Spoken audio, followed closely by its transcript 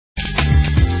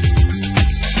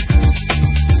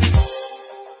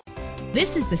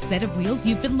This is the set of wheels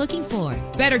you've been looking for.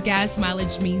 Better gas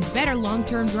mileage means better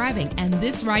long-term driving, and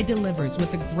this ride delivers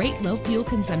with a great low fuel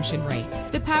consumption rate.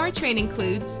 The powertrain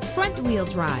includes front-wheel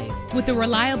drive with a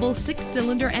reliable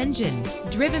 6-cylinder engine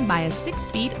driven by a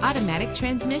 6-speed automatic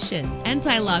transmission.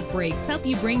 Anti-lock brakes help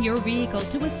you bring your vehicle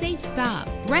to a safe stop.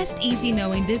 Rest easy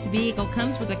knowing this vehicle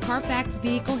comes with a Carfax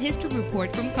Vehicle History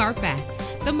Report from Carfax,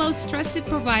 the most trusted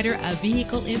provider of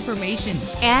vehicle information.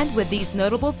 And with these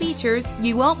notable features,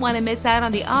 you won't want to miss out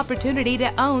on the opportunity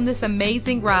to own this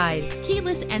amazing ride.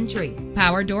 Keyless entry,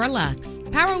 power door locks,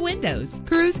 power windows,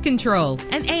 cruise control,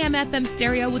 an AM/FM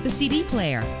stereo with a CD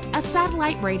player, a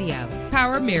satellite radio,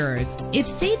 power mirrors. If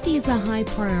safety is a high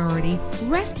priority,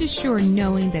 rest assured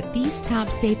knowing that these top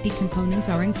safety components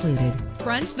are included: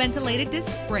 front ventilated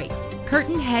disc brakes,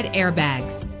 curtain head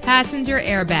airbags, passenger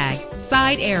airbag,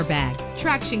 side airbag,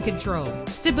 traction control,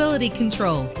 stability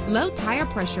control, low tire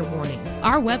pressure warning.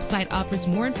 Our website offers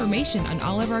more information on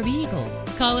all of our vehicles.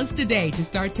 Call us today to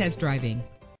start test driving.